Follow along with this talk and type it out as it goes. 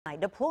night,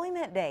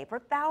 deployment day for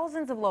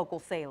thousands of local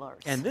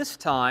sailors. And this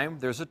time,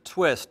 there's a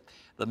twist.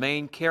 The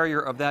main carrier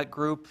of that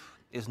group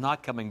is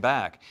not coming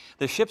back.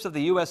 The ships of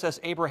the USS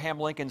Abraham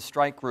Lincoln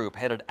Strike Group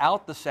headed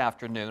out this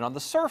afternoon. On the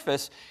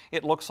surface,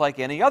 it looks like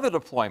any other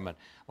deployment.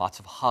 Lots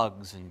of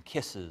hugs and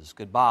kisses,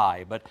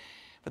 goodbye. But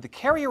for the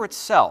carrier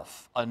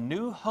itself, a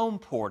new home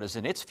port is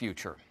in its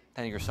future.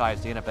 10 on your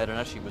side's Deanna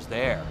Bettineschi was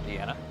there.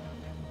 Deanna?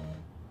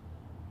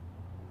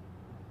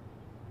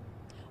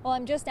 Well,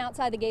 I'm just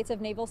outside the gates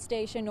of Naval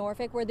Station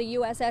Norfolk, where the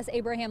USS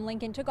Abraham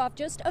Lincoln took off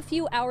just a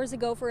few hours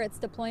ago for its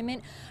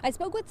deployment. I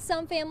spoke with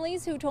some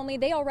families who told me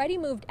they already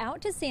moved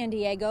out to San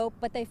Diego,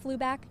 but they flew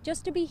back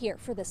just to be here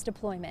for this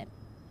deployment.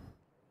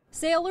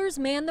 Sailors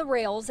manned the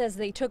rails as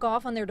they took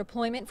off on their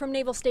deployment from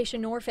Naval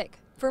Station Norfolk.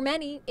 For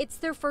many, it's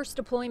their first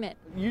deployment.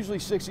 Usually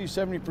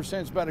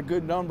 60–70% is about a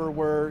good number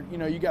where,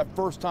 you got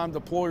first-time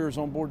deployers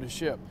on board the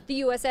ship.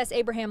 The USS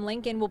Abraham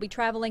Lincoln will be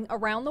traveling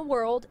around the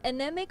world and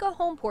then make a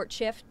home port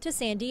shift to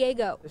San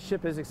Diego. The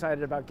ship is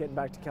excited about getting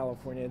back to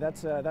California.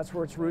 That's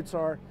where its roots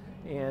are.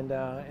 And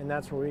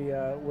that's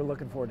where we're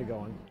looking forward to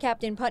going.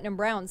 Captain Putnam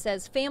Brown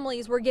says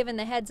families were given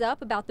the heads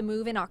up about the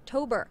move in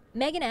October.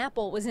 Megan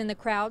Apple was in the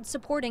crowd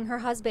supporting her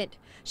husband.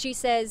 She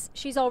says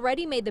she's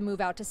already made the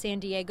move out to San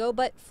Diego,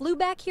 but flew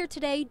back here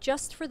today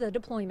just for the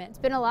deployment. It's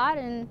been a lot,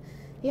 and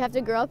you have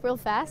to grow up real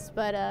fast,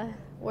 but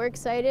we're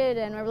excited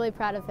and we're really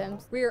proud of him.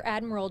 Rear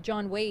Admiral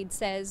John Wade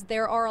says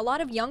there are a lot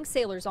of young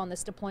sailors on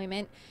this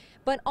deployment,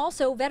 but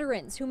also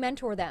veterans who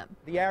mentor them.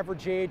 The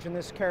average age in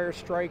this carrier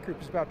strike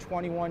group is about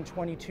 21,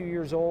 22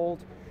 years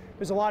old.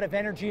 There's a lot of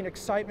energy and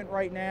excitement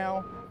right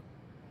now.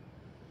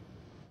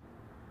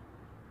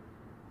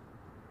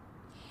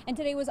 And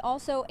today was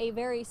also a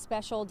very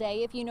special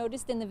day. If you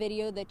noticed in the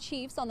video, the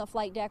chiefs on the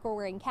flight deck were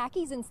wearing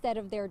khakis instead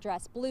of their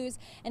dress blues,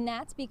 and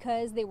that's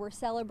because they were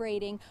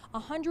celebrating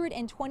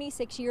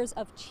 126 years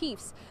of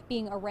chiefs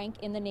being a rank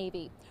in the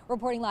Navy.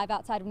 Reporting live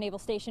outside of Naval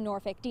Station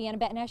Norfolk, Deanna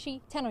Bettineschi,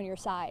 10 on your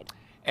side.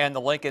 And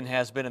the Lincoln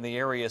has been in the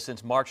area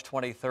since March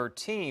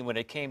 2013 when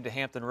it came to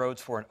Hampton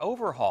Roads for an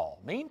overhaul.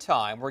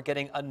 Meantime, we're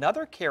getting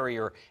another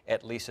carrier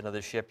at least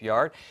another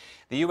shipyard,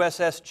 the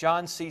USS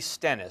John C.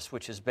 Stennis,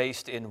 which is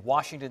based in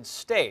Washington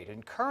State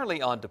and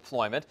currently on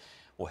deployment.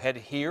 We'll head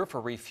here for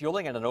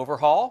refueling and an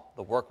overhaul.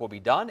 The work will be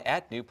done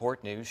at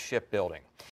Newport News Shipbuilding.